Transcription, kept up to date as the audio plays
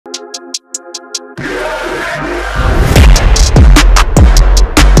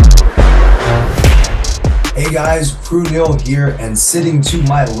guys, Crew Neil here, and sitting to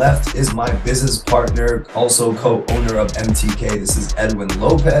my left is my business partner, also co-owner of MTK. This is Edwin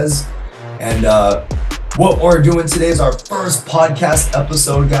Lopez, and what we're doing today is our first podcast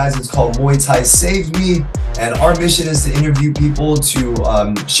episode, guys. It's called Muay Thai Saved Me, and our mission is to interview people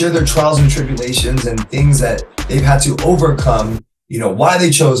to share their trials and tribulations and things that they've had to overcome, you know, why they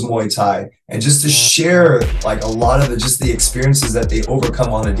chose Muay Thai, and just to share like a lot of the experiences that they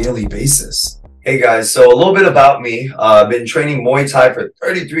overcome on a daily basis. Hey guys, so a little bit about me. I've been training Muay Thai for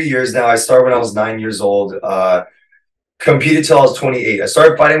 33 years now. I started when I was 9 years old. Competed till I was 28. I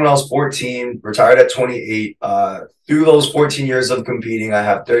started fighting when I was 14, retired at 28. Through those 14 years of competing, I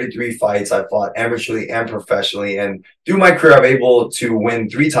have 33 fights. I fought amateurly and professionally. And through my career, I'm able to win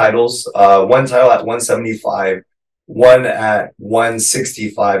 3 titles, one title at 175, one at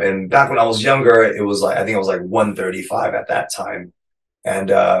 165. And back when I was younger, it was like, I think I was like 135 at that time. And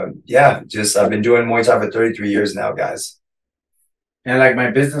yeah, I've been doing Muay Thai for 33 years now, guys. And like my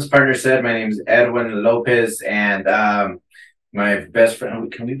business partner said, my name is Edwin Lopez, and my best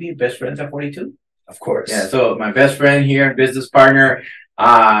friend. Can we be best friends at 42? Of course. Yeah. So my best friend here, business partner.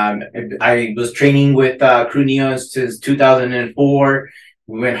 I was training with Crew Neil since 2004.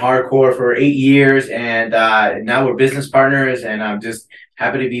 We went hardcore for 8 years, and now we're business partners. And I'm just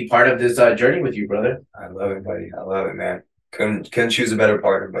happy to be part of this journey with you, brother. I love it, buddy. I love it, man. Couldn't choose a better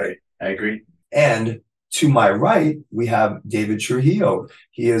partner, buddy. I agree. And to my right, we have David Trujillo.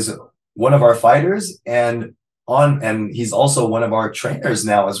 He is one of our fighters, and he's also one of our trainers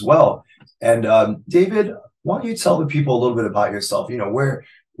now as well. And David, why don't you tell the people a little bit about yourself? You know,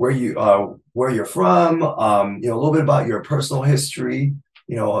 where you're from, you know, a little bit about your personal history,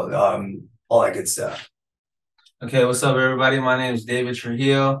 you know, all that good stuff. Okay, what's up, everybody? My name is David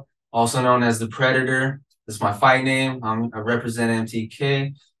Trujillo, also known as the Predator. That's my fight name. I represent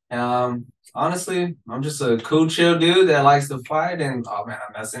MTK. Honestly, I'm just a cool, chill dude that likes to fight. And oh man,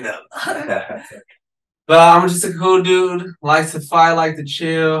 I'm messing up. But I'm just a cool dude. Likes to fight, like to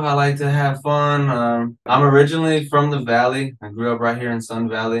chill. I like to have fun. I'm originally from the Valley. I grew up right here in Sun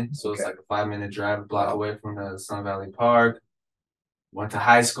Valley, so it's like a 5-minute drive, a block away from the Sun Valley Park. Went to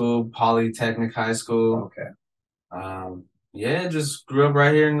high school, Polytechnic High School. Okay. Yeah, just grew up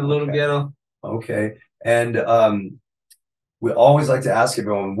right here in the little ghetto. Okay. And we always like to ask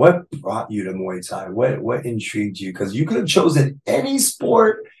everyone, what brought you to Muay Thai? What intrigued you? Because you could have chosen any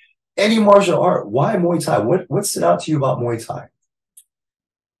sport, any martial art. Why Muay Thai? What stood out to you about Muay Thai?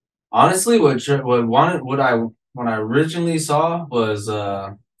 Honestly, when I originally saw was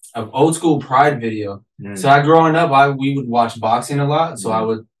an old school Pride video. So growing up, we would watch boxing a lot.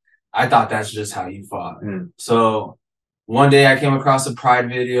 So I thought that's just how you fought. So one day I came across a Pride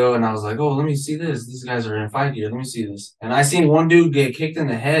video and I was like, oh, let me see this. These guys are in fight gear. Let me see this. And I seen one dude get kicked in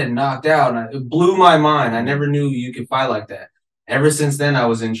the head and knocked out. And it blew my mind. I never knew you could fight like that. Ever since then, I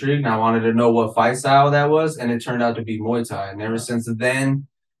was intrigued and I wanted to know what fight style that was. And it turned out to be Muay Thai. And ever since then,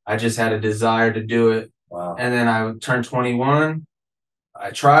 I just had a desire to do it. Wow. And then I turned 21.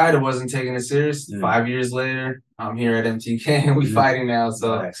 I tried. I wasn't taking it serious. 5 years later, I'm here at MTK and we fighting now.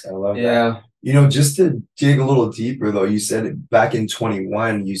 So nice. I love that. You know, just to dig a little deeper, though, you said back in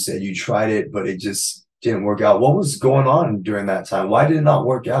 21, you said you tried it, but it just didn't work out. What was going on during that time? Why did it not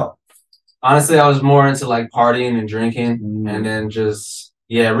work out? Honestly, I was more into like partying and drinking, and then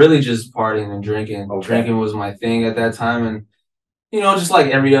really just partying and drinking. Drinking was my thing at that time, and you know, just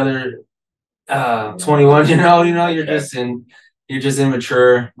like every other 21, you're just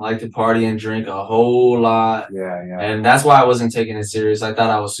immature, like to party and drink a whole lot. Yeah. And that's why I wasn't taking it serious. I thought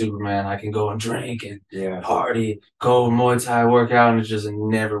I was Superman. I can go and drink and party, go Muay Thai workout, and it just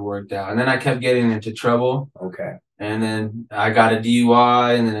never worked out. And then I kept getting into trouble. Okay. And then I got a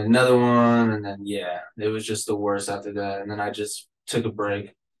DUI and then another one. And then, it was just the worst after that. And then I just took a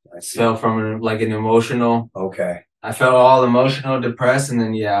break. I fell from like an emotional. Okay. I felt all emotional, depressed, and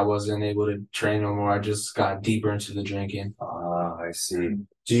then I wasn't able to train no more. I just got deeper into the drinking. I see.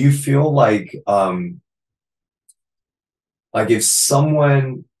 Do you feel like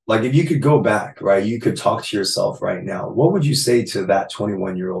if you could go back, right, you could talk to yourself right now, what would you say to that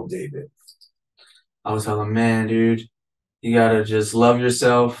 21-year-old David? I was telling him, man, dude, you gotta just love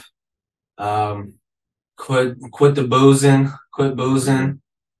yourself. Quit the boozing, quit boozing.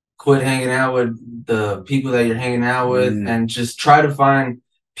 Quit hanging out with the people that you're hanging out with, and just try to find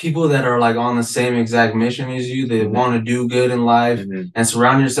people that are like on the same exact mission as you, that want to do good in life, and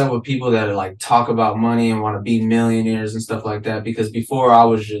surround yourself with people that are like talk about money and want to be millionaires and stuff like that. Because before I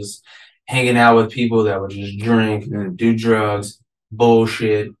was just hanging out with people that would just drink, do drugs,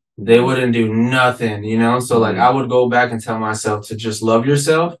 bullshit. They wouldn't do nothing, you know? So like I would go back and tell myself to just love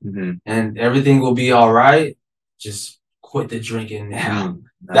yourself and everything will be all right. just quit the drinking now.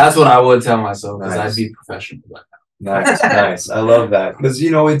 Nice. That's what I would tell myself, because Nice. I'd be professional by Nice, nice. I love that, because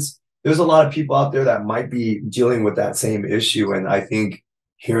there's a lot of people out there that might be dealing with that same issue, and I think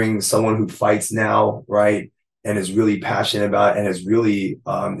hearing someone who fights now, right, and is really passionate about it, and is really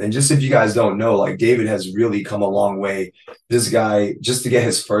and just if you guys don't know, like David has really come a long way. This guy, just to get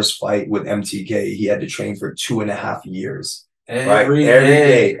his first fight with MTK, he had to train for 2.5 years. Every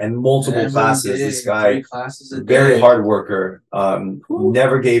day and multiple classes. This guy, very hard worker,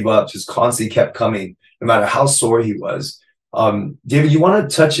 never gave up, just constantly kept coming, no matter how sore he was. David, you want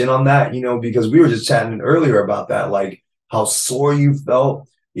to touch in on that, because we were just chatting earlier about that, like how sore you felt.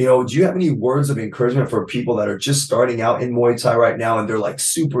 Do you have any words of encouragement for people that are just starting out in Muay Thai right now and they're like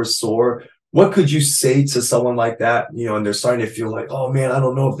super sore? What could you say to someone like that, and they're starting to feel like, oh man, I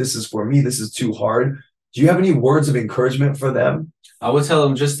don't know if this is for me, this is too hard. Do you have any words of encouragement for them? I would tell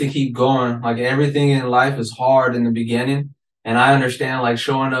them just to keep going. Like, everything in life is hard in the beginning. And I understand, like,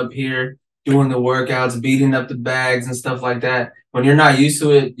 showing up here, doing the workouts, beating up the bags and stuff like that. When you're not used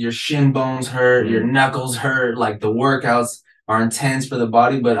to it, your shin bones hurt, your knuckles hurt. Like, the workouts are intense for the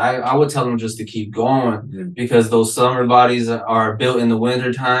body. But I would tell them just to keep going, because those summer bodies are built in the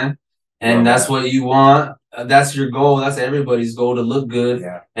winter time. And that's what you want. That's your goal. That's everybody's goal, to look good.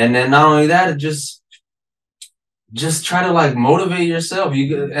 Yeah. And then not only that, just try to like motivate yourself.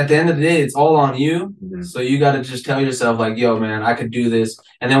 At the end of the day, it's all on you. So you got to just tell yourself like, yo, man, I could do this.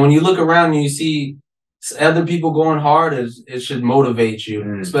 And then when you look around and you see other people going hard, it should motivate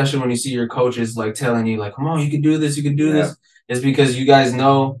you, especially when you see your coaches like telling you like, come on, you can do this, you can do this. It's because you guys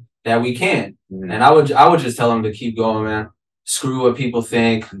know that we can. And I would just tell them to keep going, man. Screw what people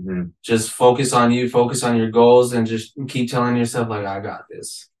think. Just focus on you, focus on your goals, and just keep telling yourself like, I got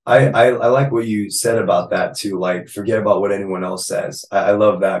this. I like what you said about that too. Like, forget about what anyone else says. I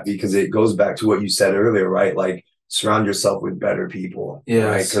love that, because it goes back to what you said earlier, right? Like, surround yourself with better people,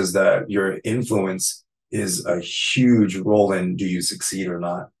 right? Because your influence is a huge role in do you succeed or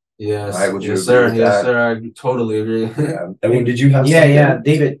not. Yes, right? Would you yes, sir. agree with Yes, that? sir. I totally agree. Edwin, did you have Yeah, something?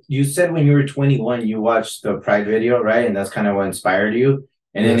 David, you said when you were 21, you watched the Pride video, right? And that's kind of what inspired you.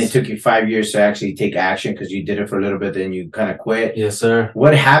 And then it took you 5 years to actually take action, because you did it for a little bit, then you kind of quit. Yes, sir.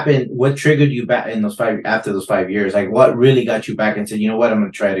 What happened? What triggered you back in after those 5 years? Like, what really got you back and said, you know what, I'm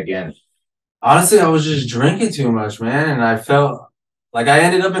gonna try it again? Honestly, I was just drinking too much, man. And I felt like I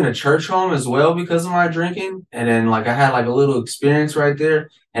ended up in a church home as well because of my drinking. And then like I had like a little experience right there,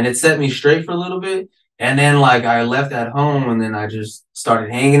 and it set me straight for a little bit. And then like I left that home, and then I just started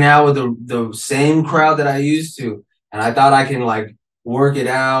hanging out with the same crowd that I used to. And I thought I can like work it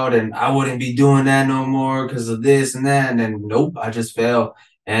out and I wouldn't be doing that no more because of this and that. And then nope, I just fell.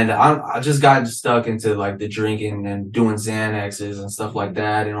 And I just got stuck into like the drinking and doing Xanaxes and stuff like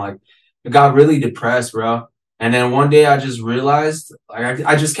that. And like it got really depressed, bro. And then one day I just realized, like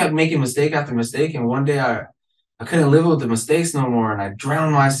I just kept making mistake after mistake. And one day I couldn't live with the mistakes no more. And I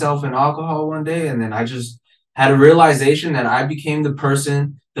drowned myself in alcohol one day. And then I just had a realization that I became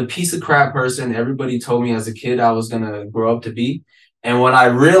the piece of crap person everybody told me as a kid I was going to grow up to be. And when I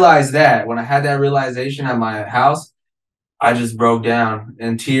realized that, when I had that realization at my house, I just broke down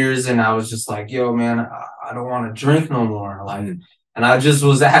in tears. And I was just like, yo, man, I don't want to drink no more. Like, and I just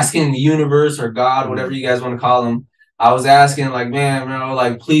was asking the universe or God, whatever you guys want to call him. I was asking like, man,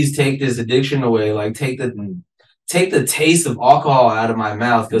 like, please take this addiction away. Like, take the taste of alcohol out of my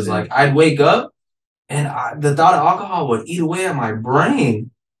mouth. Cause like I'd wake up and the thought of alcohol would eat away at my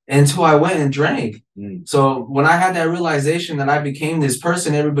brain until I went and drank. So when I had that realization that I became this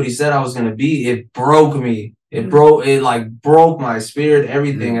person everybody said I was going to be, it broke me. It broke my spirit,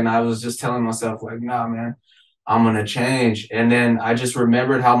 everything. And I was just telling myself like, nah, man, I'm going to change. And then I just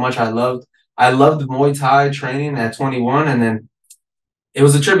remembered how much I loved Muay Thai training at 21. And then it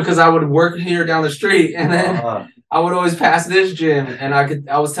was a trip because I would work here down the street, and then I would always pass this gym. And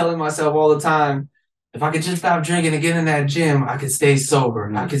I was telling myself all the time, if I could just stop drinking and get in that gym, I could stay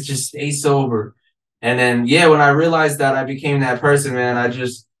sober. I could just stay sober. And then, when I realized that I became that person, man, I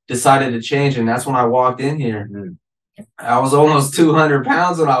just decided to change. And that's when I walked in here. I was almost 200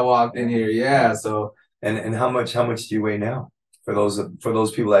 pounds when I walked in here. Yeah. So. And how much do you weigh now? For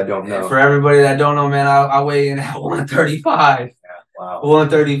those people that don't know. For everybody that don't know, man, I weigh in at 135. Wow.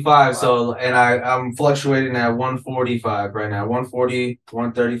 135. Wow. So, and I'm fluctuating at 145 right now. 140,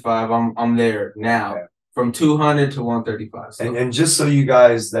 135. I'm there now. Okay. From 200 to 135. So. And just so you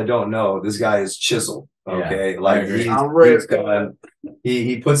guys that don't know, this guy is chiseled. Okay. Like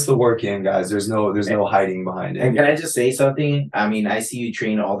he puts the work in, guys. There's no hiding behind it. And can I just say something? I mean, I see you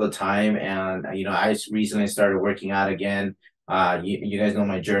train all the time, and I recently started working out again. You guys know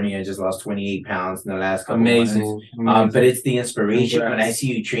my journey. I just lost 28 pounds in the last couple Amazing. months. But it's the inspiration. Congrats. When I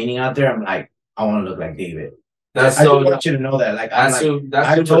see you training out there, I'm like, I want to look like David. That's I so. just want you to know that. Like, That's I'm like, that's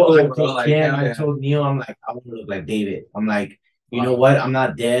I super told, cool, I bro. told Like, Kim, yeah, I told Neil, I'm like, I want to look like David. I'm like, you know what? I'm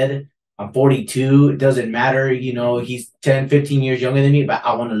not dead. I'm 42. It doesn't matter. You know, he's 10, 15 years younger than me, but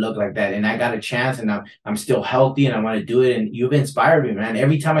I want to look like that. And I got a chance, and I'm still healthy, and I want to do it. And you've inspired me, man.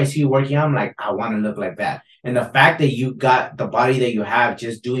 Every time I see you working out, I'm like, I want to look like that. And the fact that you got the body that you have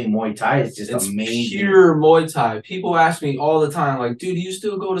just doing Muay Thai is just amazing. Pure Muay Thai. People ask me all the time, like, dude, do you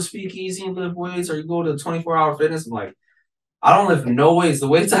still go to Speakeasy and lift weights, or you go to 24-hour fitness? I'm like, I don't lift no weights. The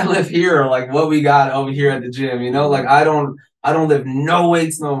weights I lift here are like what we got over here at the gym, you know? Like I don't lift no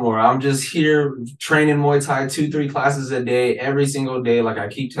weights no more. I'm just here training Muay Thai 2-3 classes a day, every single day. Like I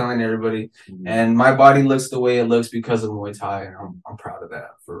keep telling everybody. And my body looks the way it looks because of Muay Thai. And I'm proud of that,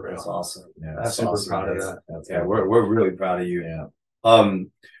 for real. That's awesome. Yeah, that's super awesome, proud of that. Yeah, we're really proud of you. Yeah.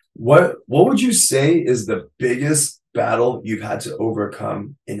 What would you say is the biggest battle you've had to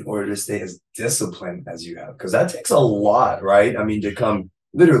overcome in order to stay as disciplined as you have? Because that takes a lot, right? I mean, to come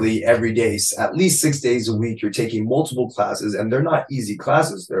literally every day, at least 6 days a week, you're taking multiple classes, and they're not easy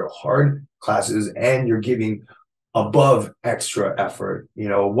classes. They're hard classes, and you're giving above extra effort. You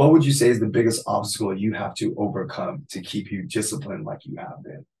know, what would you say is the biggest obstacle you have to overcome to keep you disciplined like you have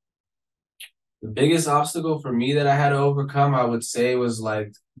been? The biggest obstacle for me that I had to overcome, I would say, was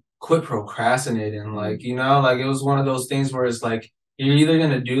like quit procrastinating. Like, you know, like it was one of those things where it's like you're either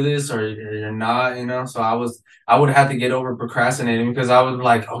gonna do this or you're not, you know. So I would have to get over procrastinating, because I would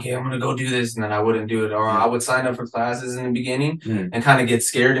like, okay, I'm gonna go do this, and then I wouldn't do it. Or I would sign up for classes in the beginning and kind of get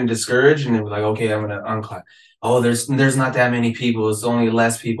scared and discouraged, and then be like, okay, I'm gonna unclass. Oh, there's not that many people. It's only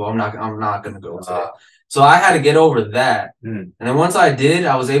less people. I'm not gonna go today. So I had to get over that. And then once I did,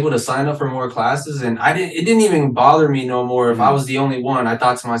 I was able to sign up for more classes, and it didn't even bother me no more if I was the only one. I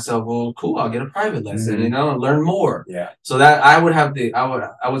thought to myself, well, cool, I'll get a private lesson, you know, and learn more. Yeah. So that I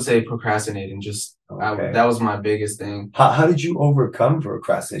would say procrastinating. Just that was my biggest thing. How did you overcome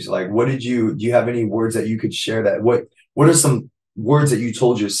procrastination? Like, do you have any words that you could share? That what are some words that you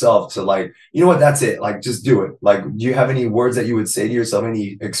told yourself to, like, you know what, that's it, like, just do it? Like, do you have any words that you would say to yourself,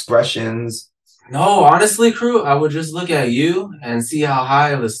 any expressions? No, honestly, crew, I would just look at you and see how high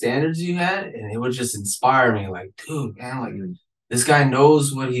of the standards you had, and it would just inspire me. Like, dude, man, like this guy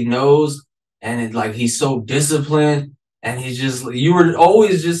knows what he knows, and he's so disciplined, and you were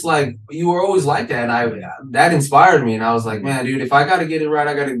always like that, and that inspired me, and I was like, man, dude, if I got to get it right,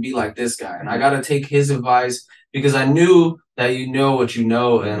 I got to be like this guy, and I got to take his advice, because I knew that you know what you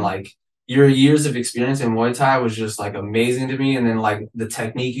know, and like your years of experience in Muay Thai was just like amazing to me. And then like the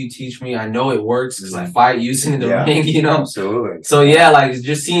technique you teach me, I know it works because I fight using the ring, you know? Absolutely. So yeah, like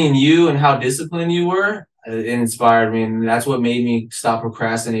just seeing you and how disciplined you were, it inspired me. And that's what made me stop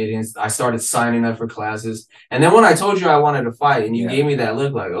procrastinating. I started signing up for classes. And then when I told you I wanted to fight and you gave me that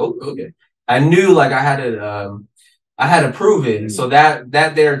look like, oh, okay. I knew like I had to prove it. So that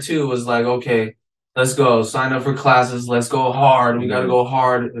there too was like, okay, let's go. Sign up for classes. Let's go hard. We got to go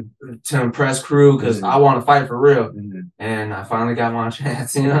hard to impress crew, because I want to fight for real. And I finally got my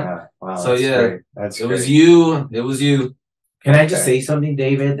chance, you know? Yeah. Wow, so yeah, great. It was you. It was you. Can I just say something,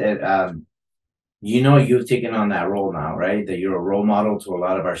 David, that you know, you've taken on that role now, right? That you're a role model to a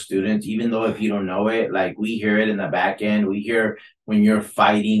lot of our students, even though if you don't know it, like we hear it in the back end. We hear when you're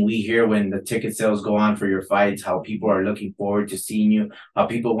fighting, we hear when the ticket sales go on for your fights, how people are looking forward to seeing you, how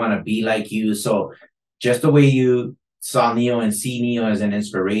people want to be like you. So just the way you saw Neo and see Neo as an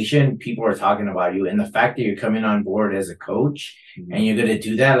inspiration, people are talking about you. And the fact that you're coming on board as a coach and you're going to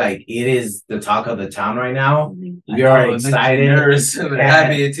do that, like, it is the talk of the town right now. You're excited. Nervous, but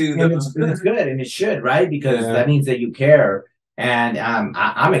happy too. And it's good, and it should, right? Because that means that you care. And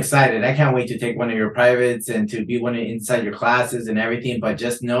I'm excited. I can't wait to take one of your privates and to be inside your classes and everything. But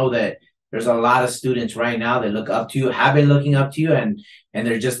just know that there's a lot of students right now that look up to you, have been looking up to you, and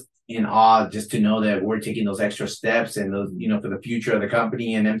they're just in awe just to know that we're taking those extra steps and those, you know, for the future of the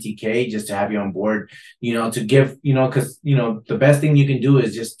company and MTK, just to have you on board, you know, to give, you know, because, you know, the best thing you can do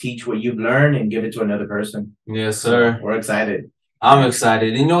is just teach what you've learned and give it to another person. Yes, sir. So we're excited. I'm excited.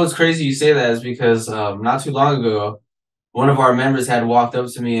 And you know what's crazy you say that is because not too long ago, one of our members had walked up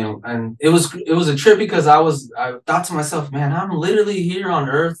to me, and it was a trip, because I thought to myself, man, I'm literally here on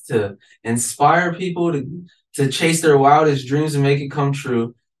earth to inspire people to chase their wildest dreams and make it come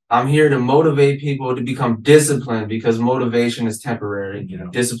true. I'm here to motivate people to become disciplined, because motivation is temporary. You know,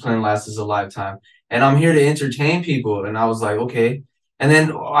 discipline lasts a lifetime. And I'm here to entertain people. And I was like, okay. And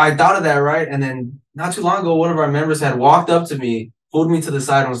then I thought of that, right? And then not too long ago, one of our members had walked up to me, pulled me to the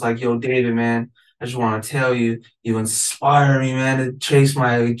side, and was like, yo, David, man, I just want to tell you, you inspire me, man, to chase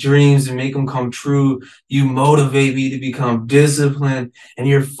my dreams and make them come true. You motivate me to become disciplined. And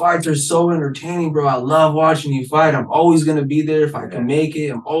your fights are so entertaining, bro. I love watching you fight. I'm always going to be there if I can make it.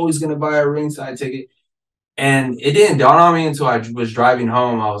 I'm always going to buy a ringside ticket. And it didn't dawn on me until I was driving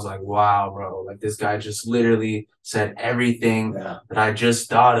home. I was like, wow, bro, like this guy just literally said everything that I just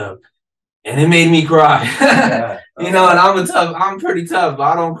thought of. And it made me cry. You know, and I'm pretty tough.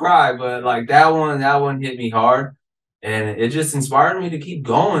 I don't cry, but like that one hit me hard. And it just inspired me to keep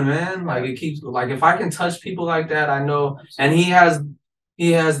going, man. Like it keeps, like if I can touch people like that, I know. And he has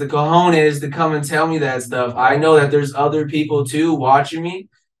the cojones to come and tell me that stuff. I know that there's other people too watching me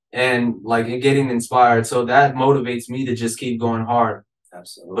and like getting inspired. So that motivates me to just keep going hard.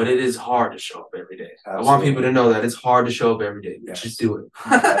 Absolutely. But it is hard to show up every day. Absolutely. I want people to know that it's hard to show up every day. Yes. Just do it.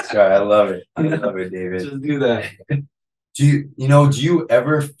 That's right. I love it. I love it, David. Just do that. Do you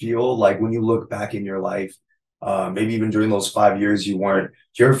ever feel like when you look back in your life, maybe even during those 5 years you weren't,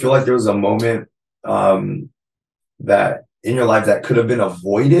 do you ever feel like there was a moment that in your life that could have been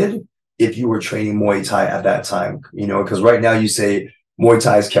avoided if you were training Muay Thai at that time? You know, because right now you say Muay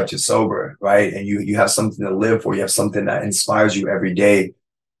Thai has kept you sober, right? And you have something to live for. You have something that inspires you every day.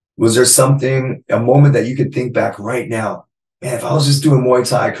 Was there a moment that you could think back right now, man, if I was just doing Muay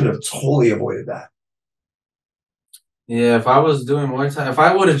Thai, I could have totally avoided that? Yeah, if I was doing Muay Thai, if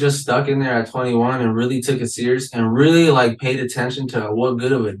I would have just stuck in there at 21 and really took it serious and really like paid attention to what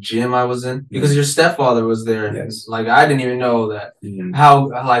good of a gym I was in, because your stepfather was there. Yes. Like I didn't even know that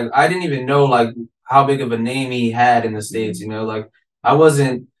I didn't even know like how big of a name he had in the States, you know, like I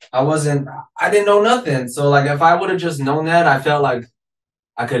didn't know nothing. So like if I would have just known that, I felt like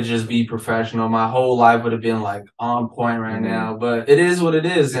I could just be professional. My whole life would have been like on point right now. But it is what it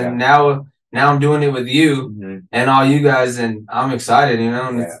is. And now I'm doing it with you and all you guys, and I'm excited, you know.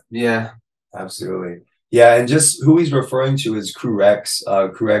 And Absolutely. Yeah, and just who he's referring to is Crew Rex.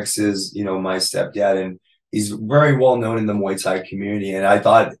 Crew Rex is, you know, my stepdad, and he's very well known in the Muay Thai community. And I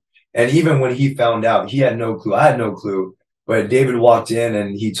thought, and even when he found out, he had no clue. I had no clue. But David walked in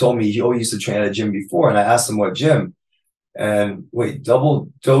and he told me he always used to train at a gym before. And I asked him what gym. And wait, Double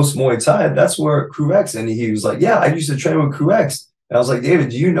Dose Muay Thai, that's where Crew X. And he was like, yeah, I used to train with Crew X. And I was like, David,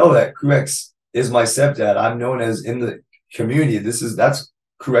 do you know that Crew X is my stepdad? I'm known as in the community. That's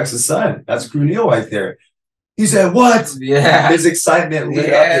Crew X's son. That's Crew Neil right there. He said, what? Yeah. His excitement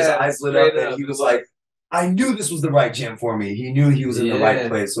lit up, his eyes lit up, and he was like, I knew this was the right gym for me. He knew he was in the right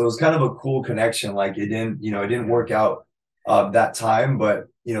place. So it was kind of a cool connection. Like it didn't work out that time, but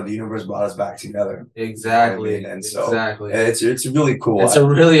you know, the universe brought us back together. Exactly. You know what I mean? And so it's really cool. It's a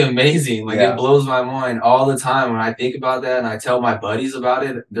really amazing. Like it blows my mind all the time when I think about that and I tell my buddies about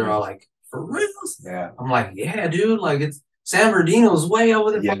it. They're all like, for real? Yeah. I'm like, yeah, dude. Like it's San Bernardino's way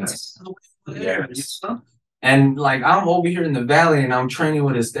over there. Yes. And like I'm over here in the valley and I'm training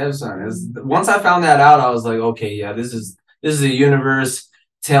with his stepson. Once I found that out, I was like, okay, yeah, this is the universe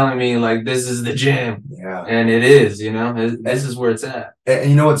telling me like this is the gym. Yeah. And it is, you know, this is where it's at. And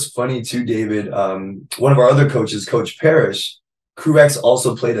you know what's funny too, David? One of our other coaches, Coach Parrish, Crew X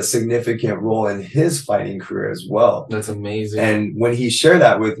also played a significant role in his fighting career as well. That's amazing. And when he shared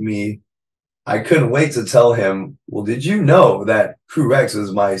that with me, I couldn't wait to tell him, well, did you know that Crew X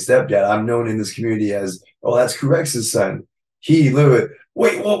is my stepdad? I'm known in this community as, oh, that's Crew X's son. He literally,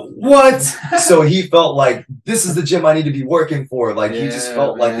 wait, well, what? So he felt like this is the gym I need to be working for. Like he just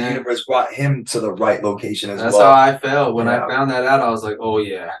felt like the universe brought him to the right location as well. That's how I felt when I found that out. I was like, oh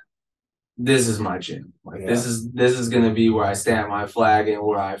yeah, this is my gym. Like this is gonna be where I stamp my flag and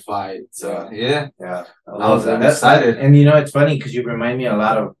where I fight. So I'm excited. And you know, it's funny because you remind me a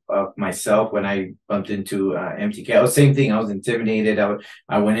lot of myself when I bumped into MTK. I was same thing. I was intimidated.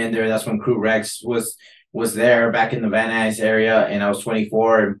 I went in there. That's when Crew Rex was there back in the Van Nuys area, and I was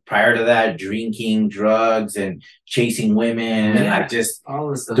 24. And prior to that, drinking, drugs, and chasing women, and I just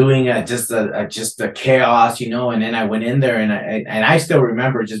doing just the chaos, you know. And then I went in there, and I still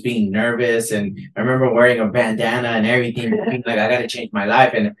remember just being nervous, and I remember wearing a bandana and everything, like I got to change my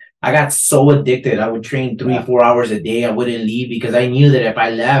life. And I got so addicted. I would train 3-4 hours a day. I wouldn't leave because I knew that if I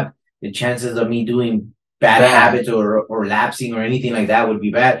left, the chances of me doing bad habits or lapsing or anything like that would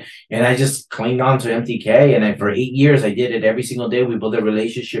be bad. And I just clinged on to MTK, and for 8 years I did it every single day. We built a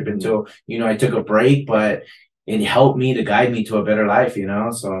relationship until, you know, I took a break, but it helped me to guide me to a better life, you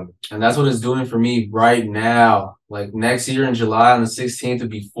know. So, and that's what it's doing for me right now. Like next year in July on the 16th would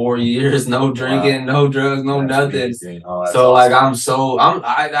be 4 years, no drinking, no drugs, no nothing. So like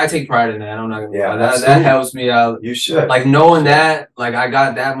I take pride in that. I'm not gonna lie. That helps me out. You should. Like knowing that, like I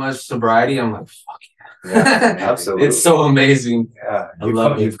got that much sobriety, I'm like, fuck yeah. Yeah, absolutely. It's so amazing. Yeah, I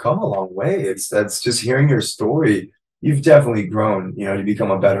love it. you've come a long way. That's just hearing your story. You've definitely grown, to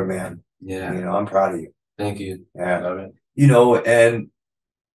become a better man. Yeah. I'm proud of you. Thank you. Yeah. I love it. And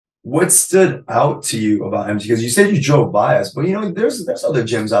what stood out to you about MT? Because you said you drove by us, but there's other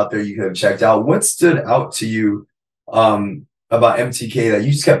gyms out there you could have checked out. What stood out to you about MTK that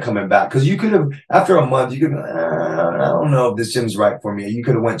you just kept coming back? Because you could have, after a month, you could have, I don't know if this gym's right for me. You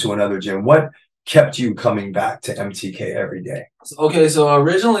could have went to another gym. What kept you coming back to MTK every day? Okay, so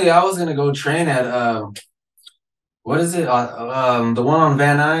originally I was gonna go train at what is it? The one on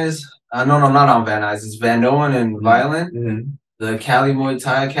Van Nuys? No, not on Van Nuys. It's Van Noen and Violent. Mm-hmm. The Cali Muay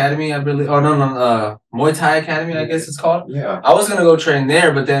Thai Academy, I believe. Oh no, Muay Thai Academy, I guess it's called. Yeah. I was gonna go train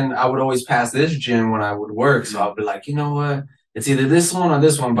there, but then I would always pass this gym when I would work. So I'd be like, you know what? It's either this one or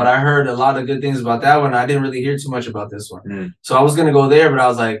this one. But I heard a lot of good things about that one. I didn't really hear too much about this one. So I was gonna go there, but I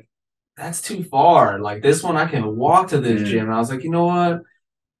was like, that's too far. Like this one, I can walk to this gym. And I was like, you know what?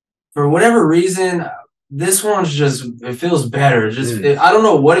 For whatever reason, this one's it feels better. I don't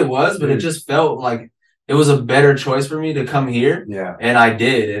know what it was, but it just felt like it was a better choice for me to come here. Yeah. And I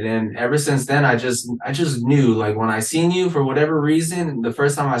did. And then ever since then, I just knew, like when I seen you for whatever reason, the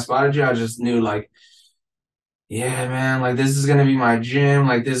first time I spotted you, I just knew like, yeah, man, like this is going to be my gym.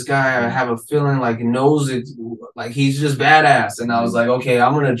 Like this guy, I have a feeling like knows it. Like he's just badass. And I was like, okay,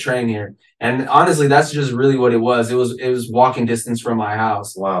 I'm going to train here. And honestly, that's just really what it was. It was walking distance from my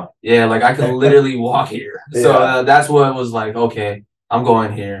house. Wow. Yeah. Like I could literally walk here. Yeah. So that's what it was like. Okay, I'm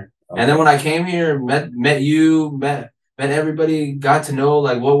going here. Okay. And then when I came here, met you, met everybody, got to know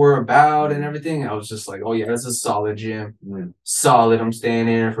like what we're about and everything. I was just like, oh yeah, that's a solid gym. Solid. I'm staying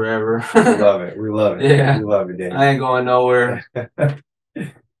here forever. We love it. We love it. Yeah. We love it, David. I ain't going nowhere.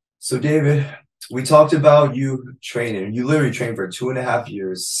 So David, we talked about you training. You literally trained for 2.5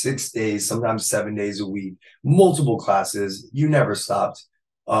 years, 6 days, sometimes 7 days a week, multiple classes. You never stopped.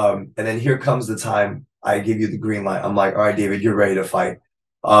 And then here comes the time I give you the green light. I'm like, all right, David, you're ready to fight.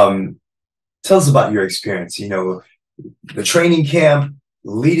 Tell us about your experience. The training camp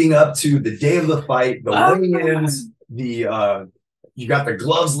leading up to the day of the fight, the weigh-ins, you got the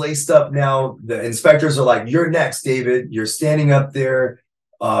gloves laced up now. The inspectors are like, you're next, David. You're standing up there.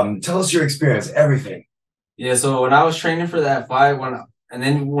 Tell us your experience, everything. Yeah, so when I was training for that fight,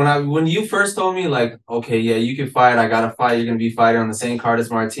 when you first told me like, okay, yeah, you can fight, I got to fight, you're going to be fighting on the same card as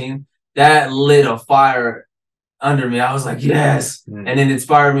Martin, that lit a fire under me. I was like, yes. And it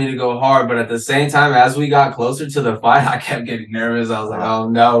inspired me to go hard. But at the same time, as we got closer to the fight, I kept getting nervous. I was like, oh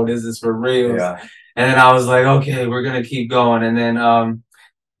no, this is for real. Yeah. And then I was like, okay, we're going to keep going. And then,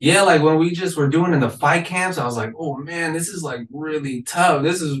 yeah, like when we just were doing in the fight camps, I was like, oh man, this is like really tough.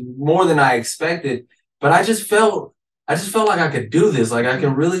 This is more than I expected. But I just felt like I could do this. Like I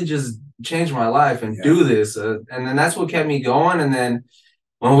can really just change my life and do this. And then that's what kept me going. And then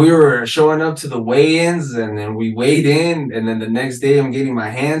when we were showing up to the weigh-ins and then we weighed in and then the next day I'm getting my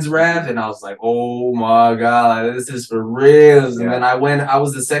hands wrapped and I was like, oh my God, this is for real. And then I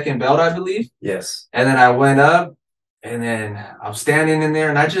was the second belt, I believe. Yes. And then I went up and then I'm standing in there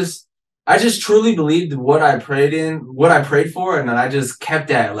and I just truly believed what I prayed for. And then I just kept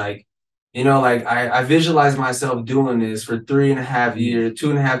that like, like I visualized myself doing this for 3.5 years,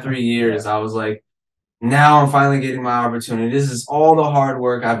 2.5, 3 years. I was like, now I'm finally getting my opportunity. This is all the hard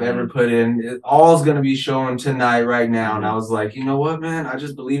work I've ever put in. It all's going to be shown tonight, right now. And I was like, you know what, man? I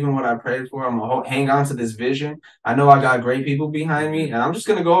just believe in what I prayed for. I'm going to hang on to this vision. I know I got great people behind me, and I'm just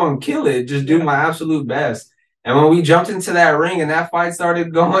going to go and kill it, just do my absolute best. And when we jumped into that ring and that fight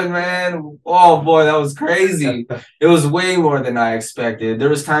started going, man, oh, boy, that was crazy. It was way more than I expected. There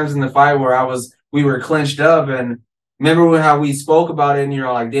was times in the fight where we were clinched up and remember how we spoke about it and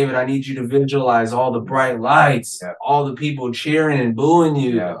you're like, David, I need you to visualize all the bright lights, all the people cheering and booing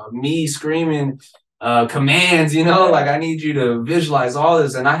you, me screaming commands, like I need you to visualize all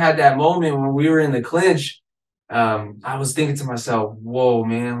this. And I had that moment when we were in the clinch. I was thinking to myself, whoa,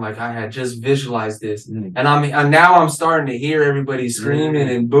 man, like I had just visualized this. And now I'm starting to hear everybody screaming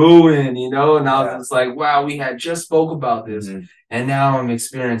and booing, and I was just like, wow, we had just spoke about this. And now I'm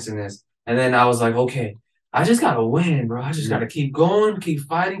experiencing this. And then I was like, okay, I just got to win, bro. I just got to keep going, keep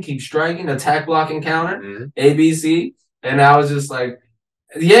fighting, keep striking, attack, block, and counter, ABC. And I was just like,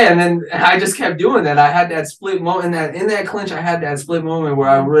 yeah. And then I just kept doing that. I had that split moment in that clinch. I had that split moment where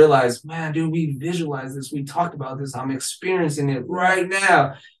I realized, man, dude, we visualized this. We talked about this. I'm experiencing it right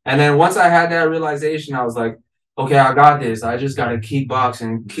now. And then once I had that realization, I was like, okay, I got this. I just got to keep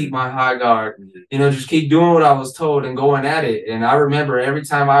boxing, keep my high guard, just keep doing what I was told and going at it. And I remember every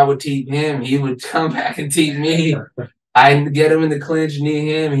time I would teach him, he would come back and teach me. I'd get him in the clinch, knee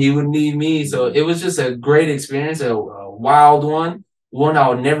him, he would knee me. So it was just a great experience, a wild one I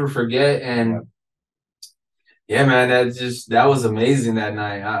would never forget. And yeah, man, that was amazing that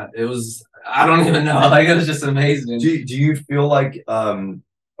night. It was, I don't even know, like it was just amazing. Do you feel like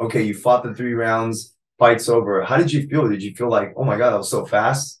okay, you fought the 3 rounds, fight's over. How did you feel? Did you feel like, oh my God, that was so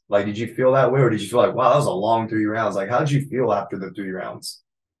fast? Like, did you feel that way, or did you feel like, wow, that was a long 3 rounds? Like, how did you feel after the 3 rounds?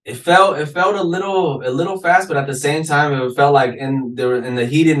 It felt a little fast, but at the same time, it felt like in the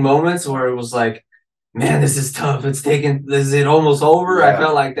heated moments where it was like, man, this is tough. Is it almost over? Yeah. I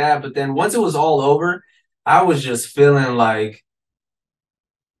felt like that. But then once it was all over, I was just feeling like,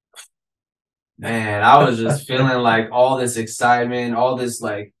 man, I was just feeling like all this excitement, all this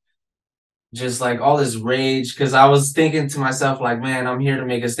like, just like all this rage. Cause I was thinking to myself, like, man, I'm here to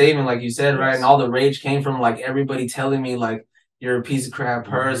make a statement, like you said, right? And all the rage came from like everybody telling me like, you're a piece of crap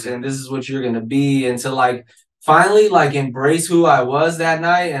person, this is what you're gonna be. And to like finally like embrace who I was that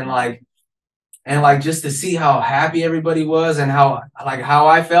night, and like just to see how happy everybody was and how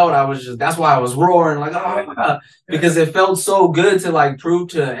I felt, I was just, that's why I was roaring like, oh, because it felt so good to like prove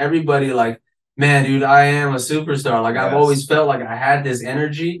to everybody like, man, dude, I am a superstar. Like I've always felt like I had this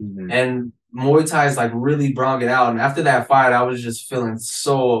energy, and Muay Thai's like really brought it out. And after that fight, I was just feeling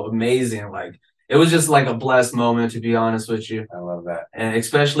so amazing. Like it was just like a blessed moment, to be honest with you. I love that. And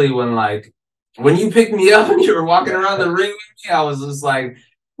especially when you picked me up and you were walking around the ring with me, I was just like,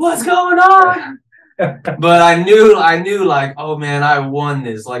 what's going on? But I knew like, oh man, I won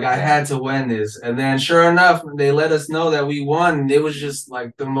this. Like I had to win this. And then sure enough, they let us know that we won. It was just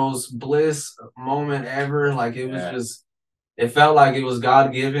like the most bliss moment ever. Like it was just, it felt like it was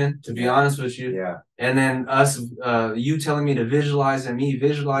God-given, to be honest with you. Yeah. And then you telling me to visualize and me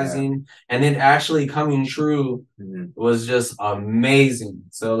visualizing and then actually coming true was just amazing.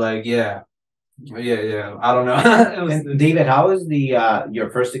 So like, yeah. I don't know. And David, how was the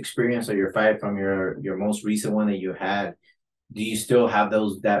your first experience or your fight from your most recent one that you had? Do you still have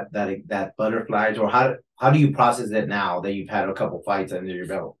those that butterflies, or how do you process it now that you've had a couple fights under your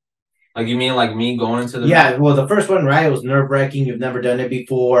belt? Like you mean like me going into the well, the first one, right? It was nerve-wracking. You've never done it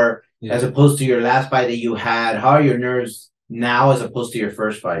before, as opposed to your last fight that you had. How are your nerves now as opposed to your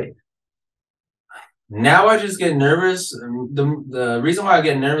first fight? Now I just get nervous. The reason why I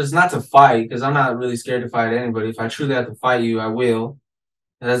get nervous is not to fight, because I'm not really scared to fight anybody. If I truly have to fight you, I will.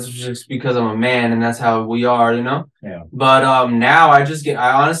 And that's just because I'm a man and that's how we are, you know? Yeah. But now I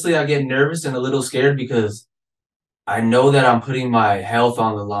honestly get nervous and a little scared because I know that I'm putting my health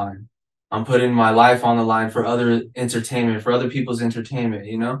on the line. I'm putting my life on the line for other entertainment, for other people's entertainment,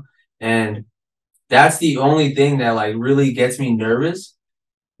 you know? And that's the only thing that like really gets me nervous.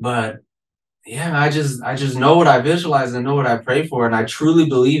 But yeah, I just know what I visualize and know what I pray for. And I truly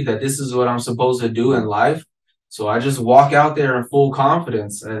believe that this is what I'm supposed to do in life. So I just walk out there in full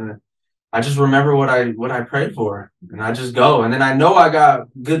confidence, and I just remember what I prayed for, and I just go. And then I know I got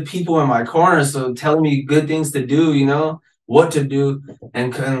good people in my corner, so telling me good things to do, you know, what to do,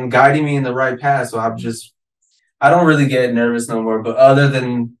 and guiding me in the right path. So I don't really get nervous no more. But other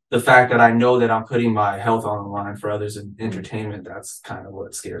than the fact that I know that I'm putting my health on the line for others in entertainment, that's kind of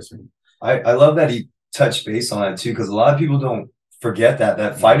what scares me. I love that he touched base on that too, because a lot of people don't forget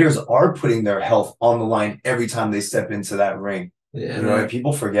that fighters are putting their health on the line every time they step into that ring. Yeah, you know, and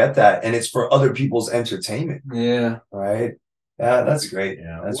people forget that, and it's for other people's entertainment. Yeah. Right. Yeah, that's great.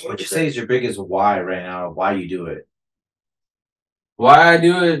 Yeah. What would you say is your biggest why right now? Why you do it? Why I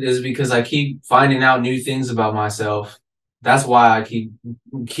do it is because I keep finding out new things about myself. That's why I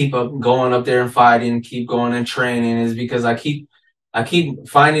keep up going up there and fighting, keep going and training, is because I keep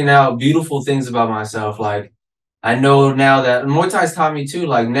finding out beautiful things about myself. Like I know now that Muay Thai's taught me too,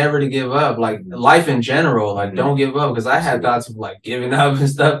 like never to give up, like life in general, like don't give up. Cause I had thoughts of like giving up and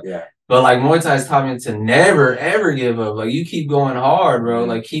stuff. Yeah. But like Muay Thai's taught me to never, ever give up. Like you keep going hard, bro.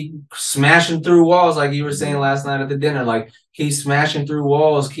 Like keep smashing through walls. Like you were saying last night at the dinner, like keep smashing through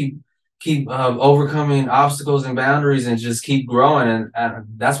walls, keep overcoming obstacles and boundaries, and just keep growing. And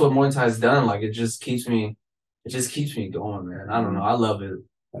that's what Muay Thai's done. Like it just keeps me going, man. I don't know. I love it.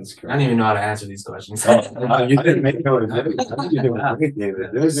 That's great. I don't even know how to answer these questions. You didn't make no David.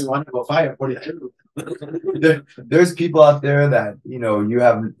 There's a wonderful fight for you. There's people out there that, you know,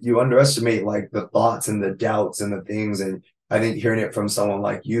 you underestimate like the thoughts and the doubts and the things. And I think hearing it from someone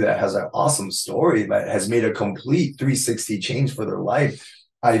like you that has an awesome story that has made a complete 360 change for their life,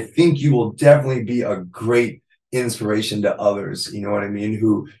 I think you will definitely be a great inspiration to others. You know what I mean?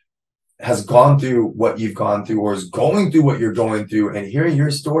 Who has gone through what you've gone through, or is going through what you're going through, and hearing your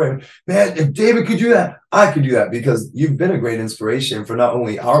story, man, if David could do that, I could do that, because you've been a great inspiration for not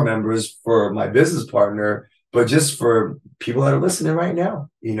only our members, for my business partner, but just for people that are listening right now,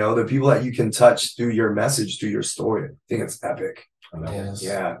 you know, the people that you can touch through your message, through your story. I think it's epic. Yes.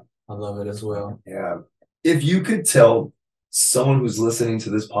 Yeah. I love it as well. Yeah. If you could tell someone who's listening to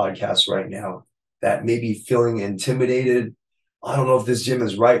this podcast right now that may be feeling intimidated, I don't know if this gym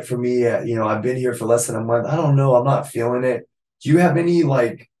is right for me. You know, I've been here for less than a month. I don't know. I'm not feeling it. Do you have any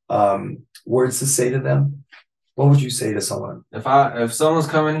like words to say to them? What would you say to someone? If someone's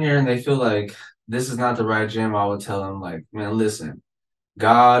coming here and they feel like this is not the right gym, I would tell them like, man, listen,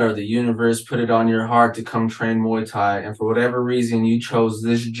 God or the universe put it on your heart to come train Muay Thai, and for whatever reason you chose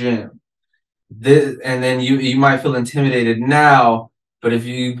this gym. And then you might feel intimidated now, but if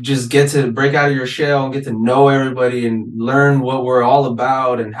you just get to break out of your shell and get to know everybody and learn what we're all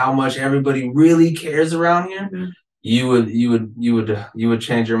about and how much everybody really cares around here, you would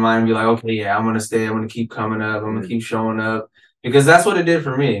change your mind and be like, okay, yeah, I'm gonna stay. I'm gonna keep coming up. I'm gonna keep showing up, because that's what it did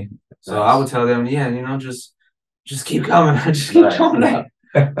for me. So I would tell them, yeah, you know, just keep coming. Just keep showing up.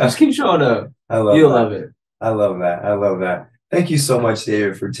 Just keep showing up. You'll love it. I love that. I love that. Thank you so much,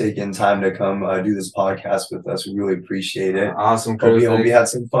 David, for taking time to come do this podcast with us. We really appreciate it. Awesome, crew. Hope you had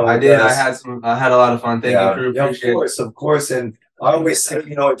some fun. I did. I had a lot of fun. Thank you, crew. Appreciate it. Of course. And I always say,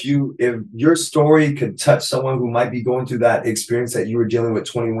 you know, if your story could touch someone who might be going through that experience that you were dealing with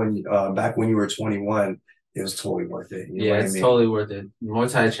 21 back when you were 21, it was totally worth it. You know what I mean? Totally worth it. Muay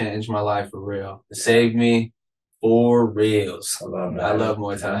Thai changed my life for real. It saved me. For reals. I love that. I love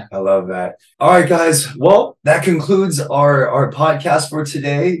Muay Thai. I love that. All right, guys. Well, that concludes our podcast for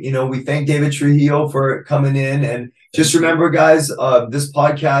today. You know, we thank David Trujillo for coming in. And just remember, guys, this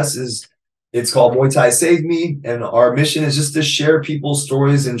podcast it's called Muay Thai Save Me. And our mission is just to share people's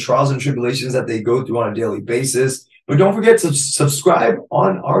stories and trials and tribulations that they go through on a daily basis. But don't forget to subscribe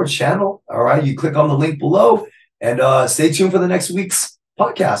on our channel. All right. You click on the link below and stay tuned for the next week's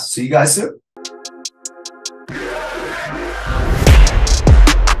podcast. See you guys soon.